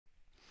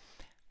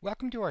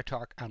Welcome to our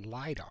talk on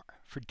LiDAR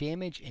for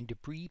damage and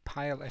debris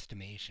pile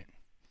estimation.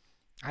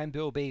 I'm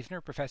Bill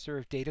Basner, Professor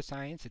of Data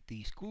Science at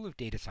the School of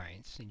Data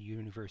Science in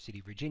University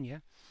of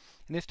Virginia.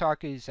 And this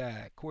talk is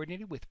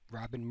coordinated with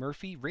Robin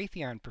Murphy,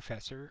 Raytheon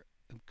Professor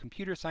of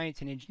Computer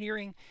Science and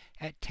Engineering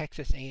at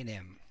Texas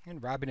A&M.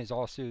 And Robin is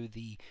also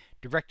the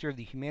Director of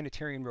the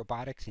Humanitarian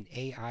Robotics and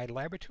AI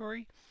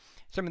Laboratory.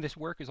 Some of this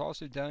work is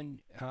also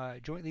done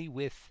jointly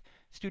with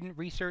student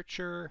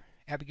researcher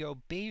Abigail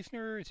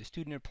Basner is a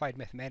student in applied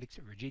mathematics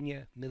at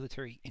Virginia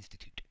Military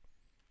Institute.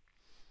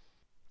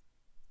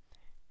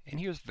 And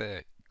here's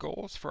the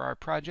goals for our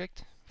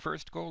project.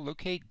 First goal,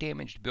 locate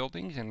damaged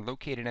buildings and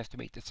locate and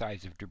estimate the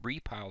size of debris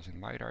piles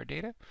in LiDAR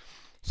data.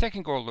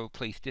 Second goal,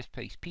 locate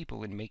displaced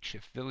people in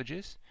makeshift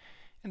villages.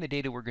 And the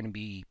data we're going to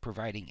be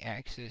providing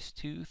access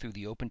to through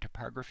the Open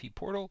Topography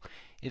portal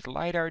is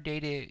LiDAR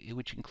data,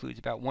 which includes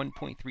about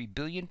 1.3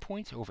 billion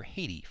points over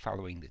Haiti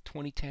following the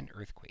 2010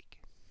 earthquake.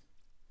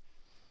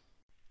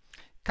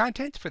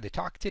 Contents for the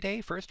talk today.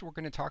 First, we're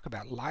going to talk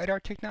about LiDAR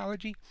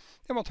technology.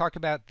 Then we'll talk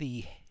about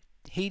the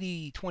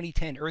Haiti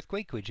 2010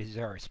 earthquake, which is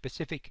our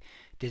specific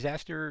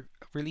disaster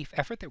relief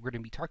effort that we're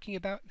going to be talking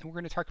about. And we're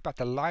going to talk about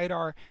the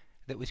LiDAR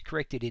that was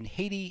corrected in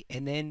Haiti,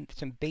 and then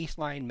some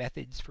baseline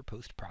methods for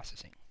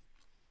post-processing.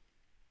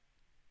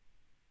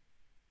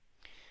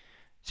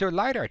 So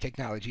LiDAR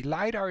technology.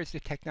 LiDAR is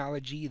the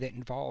technology that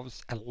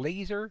involves a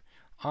laser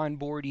on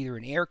board either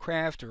an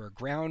aircraft or a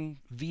ground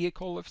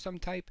vehicle of some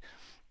type.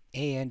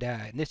 And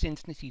in this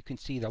instance, you can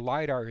see the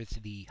LiDAR is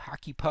the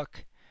hockey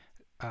puck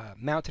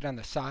mounted on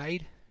the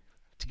side,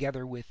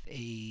 together with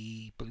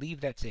I believe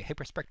that's a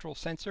hyperspectral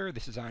sensor.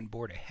 This is on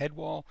board a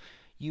headwall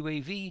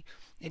UAV.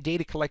 And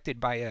data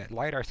collected by a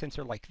LiDAR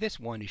sensor like this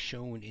one is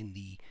shown in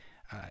the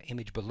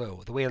image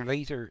below. The way a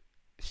laser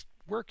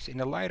works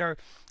in a LiDAR,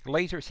 the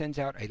laser sends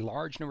out a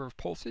large number of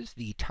pulses.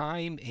 The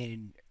time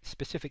and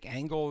specific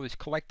angle is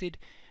collected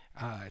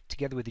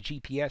together with the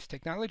GPS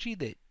technology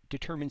that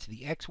determines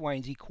the X, Y,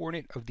 and Z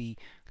coordinate of the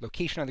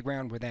location on the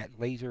ground where that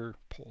laser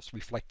pulse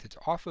reflected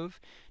off of,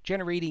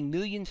 generating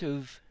millions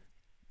of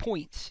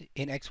points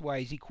in X,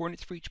 Y, Z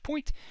coordinates for each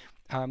point,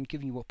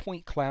 giving you a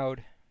point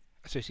cloud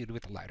associated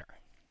with the LiDAR.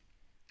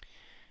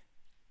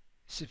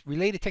 So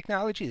related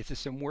technology, this is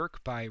some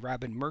work by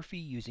Robin Murphy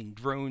using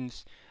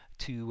drones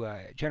to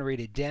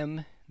generate a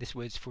DEM. This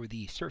was for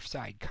the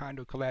Surfside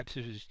condo collapse.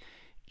 This was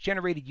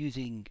generated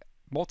using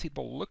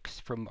multiple looks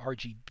from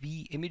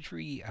RGB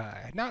imagery,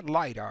 not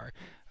LiDAR,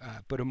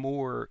 but a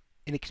more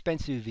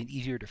inexpensive and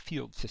easier to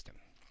field system.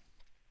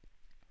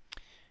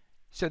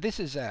 So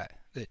this is the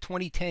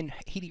 2010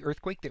 Haiti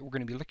earthquake that we're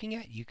going to be looking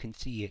at. You can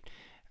see it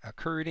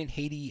occurred in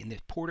Haiti in the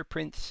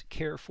Port-au-Prince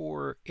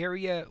Carrefour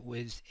area. It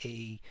was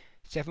a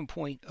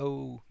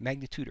 7.0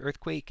 magnitude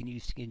earthquake, and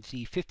you can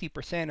see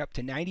 50% up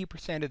to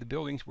 90% of the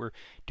buildings were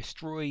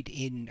destroyed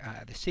in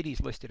the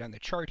cities listed on the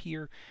chart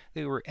here.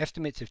 There were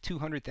estimates of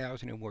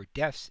 200,000 or more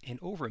deaths, and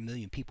over 1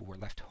 million people were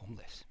left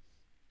homeless.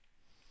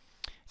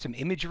 Some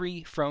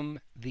imagery from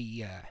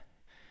the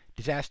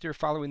disaster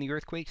following the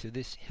earthquake. So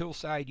this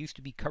hillside used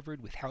to be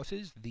covered with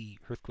houses. The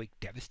earthquake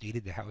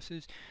devastated the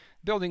houses.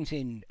 Buildings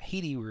in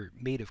Haiti were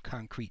made of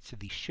concrete, so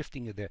the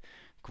shifting of the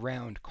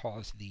ground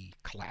caused the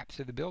collapse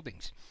of the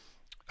buildings.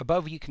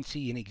 Above you can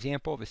see an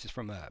example. This is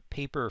from a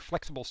paper,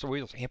 Flexible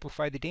Soils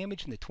Amplify the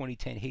Damage in the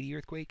 2010 Haiti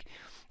earthquake.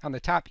 On the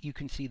top you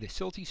can see the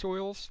silty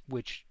soils,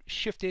 which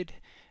shifted,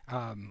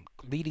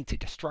 leading to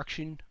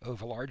destruction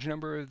of a large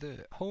number of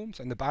the homes.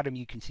 On the bottom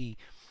you can see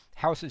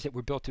houses that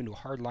were built into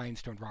hard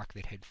limestone rock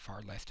that had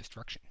far less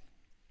destruction.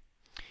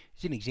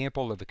 Here's an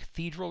example of a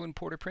cathedral in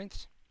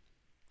Port-au-Prince.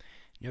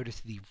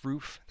 Notice the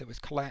roof that was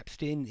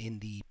collapsed in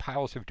the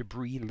piles of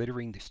debris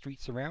littering the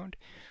streets around.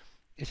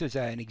 This is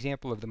an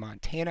example of the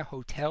Montana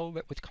Hotel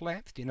that was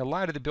collapsed. And a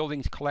lot of the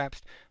buildings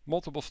collapsed.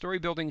 Multiple story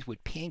buildings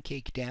would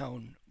pancake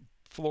down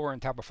floor on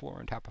top of floor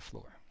on top of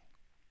floor.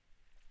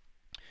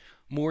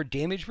 More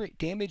damage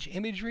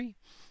imagery.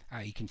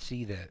 You can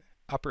see the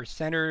upper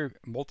center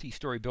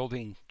multi-story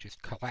building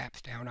just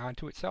collapsed down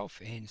onto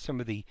itself, and some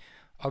of the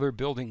other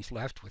buildings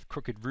left with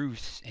crooked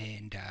roofs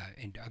and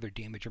other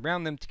damage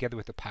around them, together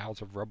with the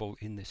piles of rubble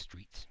in the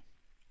streets.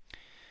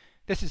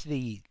 This is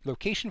the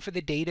location for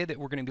the data that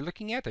we're going to be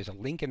looking at. There's a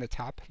link in the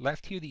top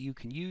left here that you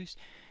can use.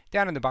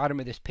 Down on the bottom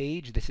of this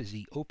page, this is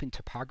the Open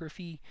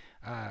Topography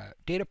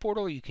data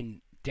portal. You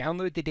can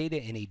download the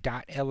data in a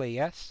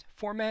 .las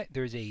format.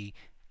 There's a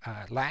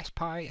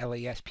LASPy,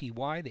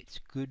 LASPY, that's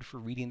good for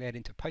reading that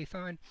into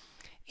Python.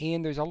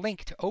 And there's a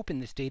link to open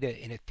this data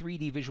in a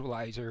 3D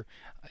visualizer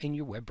in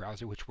your web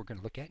browser, which we're going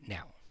to look at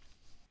now.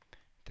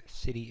 The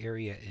city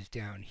area is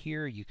down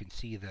here. You can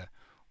see the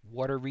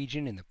water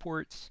region and the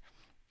ports.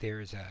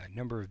 There's a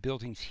number of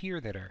buildings here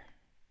that are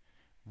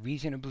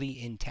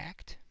reasonably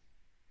intact.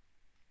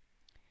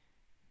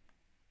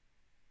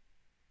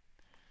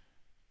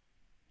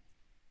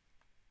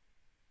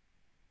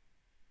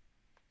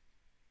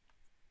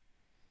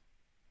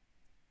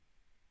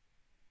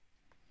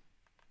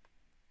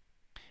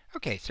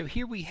 Okay, so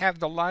here we have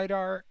the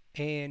LiDAR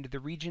and the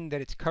region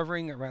that it's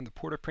covering around the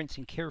Port-au-Prince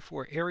and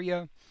Carrefour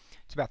area.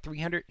 It's about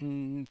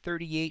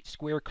 338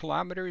 square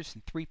kilometers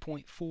and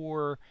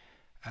 3.4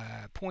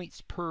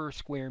 points per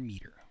square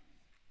meter.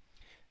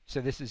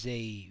 So this is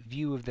a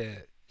view of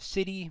the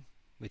city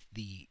with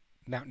the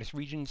mountainous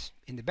regions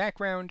in the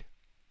background.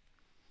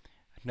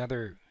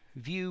 Another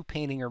view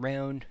painting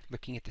around,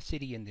 looking at the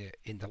city in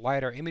the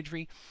LiDAR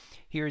imagery.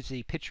 Here's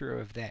a picture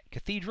of that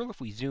cathedral. If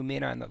we zoom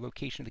in on the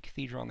location of the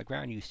cathedral on the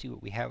ground, you see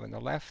what we have on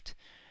the left.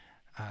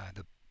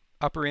 The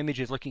upper image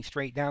is looking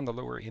straight down. The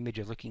lower image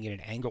is looking at an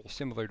angle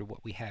similar to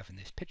what we have in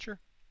this picture.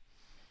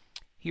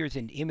 Here's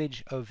an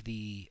image of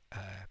the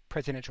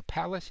presidential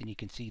palace, and you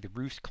can see the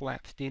roofs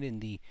collapsed in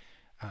the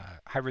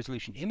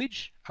high-resolution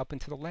image up and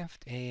to the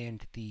left,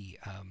 and the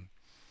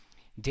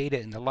data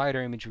in the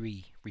LiDAR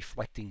imagery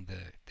reflecting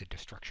the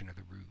destruction of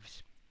the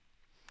roofs.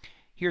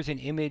 Here's an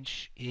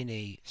image in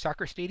a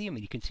soccer stadium,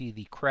 and you can see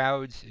the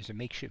crowds. There's a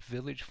makeshift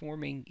village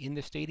forming in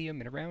the stadium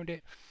and around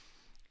it.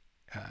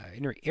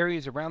 In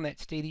areas around that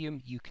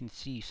stadium, you can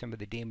see some of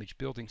the damaged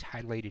buildings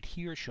highlighted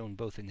here, shown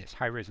both in this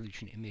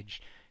high-resolution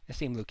image, the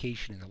same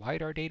location in the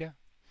LiDAR data.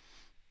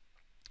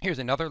 Here's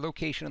another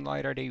location in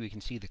LiDAR data. We can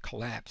see the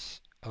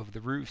collapse of the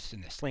roofs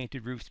and the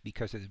slanted roofs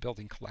because of the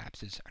building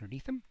collapses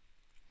underneath them.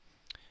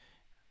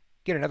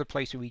 Get another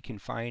place where we can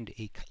find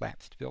a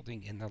collapsed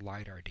building in the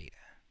LiDAR data.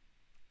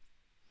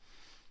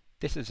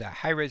 This is a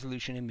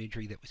high-resolution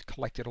imagery that was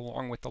collected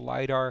along with the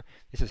LiDAR.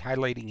 This is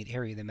highlighting an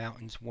area of the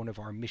mountains. One of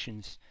our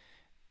missions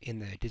in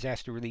the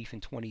disaster relief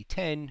in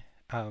 2010,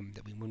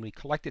 when we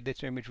collected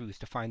this imagery, was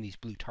to find these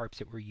blue tarps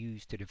that were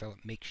used to develop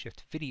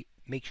makeshift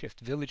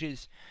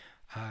villages.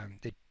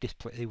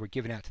 They were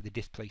given out to the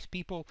displaced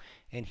people.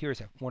 And here's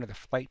one of the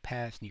flight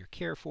paths near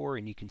Carrefour,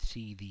 and you can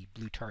see the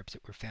blue tarps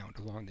that were found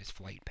along this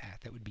flight path.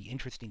 That would be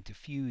interesting to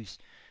fuse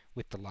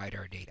with the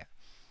LiDAR data.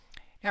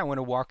 Now I want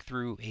to walk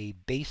through a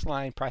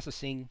baseline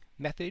processing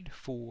method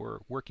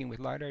for working with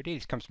LiDAR data.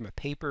 This comes from a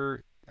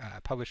paper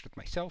published with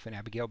myself and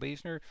Abigail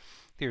Basner.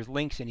 There's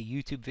links in a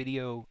YouTube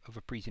video of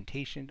a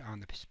presentation on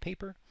this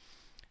paper.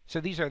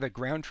 So these are the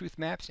ground truth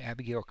maps.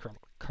 Abigail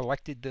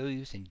collected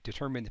those and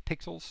determined the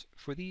pixels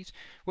for these.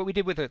 What we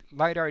did with the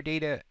LiDAR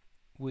data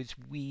was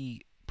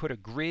we put a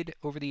grid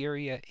over the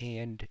area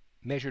and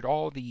measured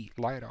all the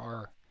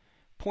LiDAR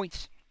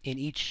points in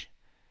each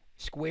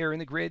square in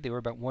the grid. They were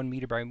about 1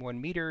 meter by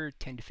 1 meter,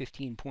 10 to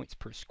 15 points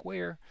per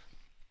square.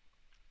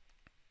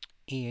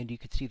 And you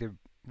could see the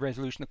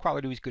resolution. The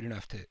quality was good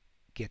enough to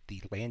get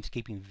the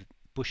landscaping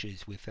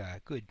bushes with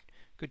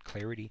good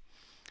clarity.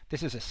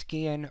 This is a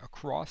scan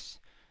across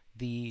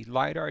the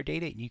LiDAR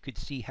data, and you could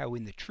see how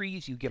in the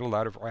trees you get a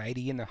lot of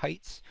variety in the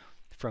heights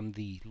from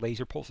the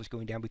laser pulses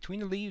going down between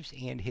the leaves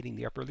and hitting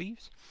the upper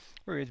leaves,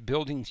 whereas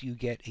buildings you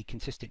get a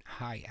consistent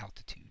high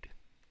altitude.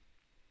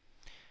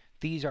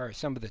 These are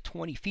some of the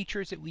 20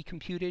 features that we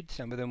computed.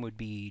 Some of them would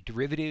be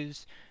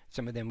derivatives,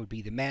 some of them would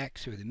be the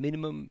max or the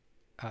minimum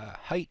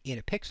height in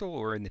a pixel,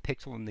 or in the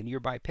pixel and the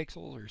nearby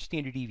pixels, or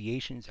standard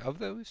deviations of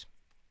those.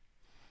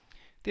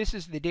 This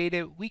is the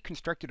data. We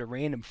constructed a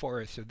random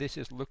forest, so this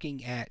is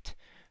looking at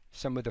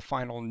some of the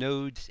final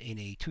nodes in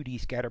a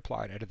 2D scatter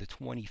plot out of the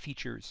 20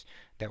 features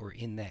that were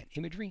in that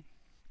imagery,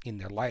 in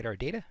the LiDAR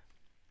data.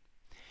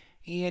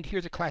 And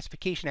here's a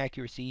classification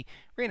accuracy.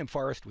 Random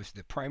forest was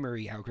the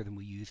primary algorithm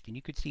we used, and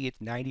you could see it's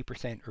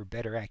 90% or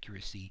better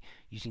accuracy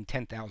using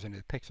 10,000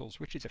 of the pixels,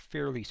 which is a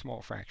fairly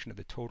small fraction of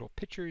the total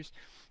pictures.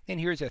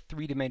 And here's a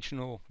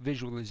three-dimensional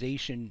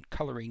visualization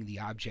coloring the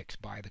objects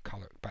by the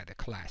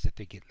class that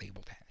they get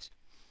labeled as.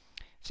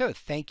 So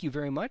thank you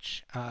very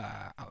much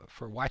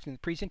for watching the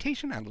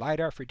presentation on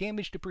LiDAR for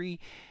damage debris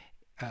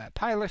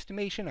pile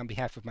estimation on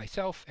behalf of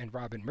myself and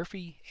Robin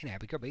Murphy and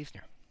Abigail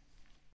Basner.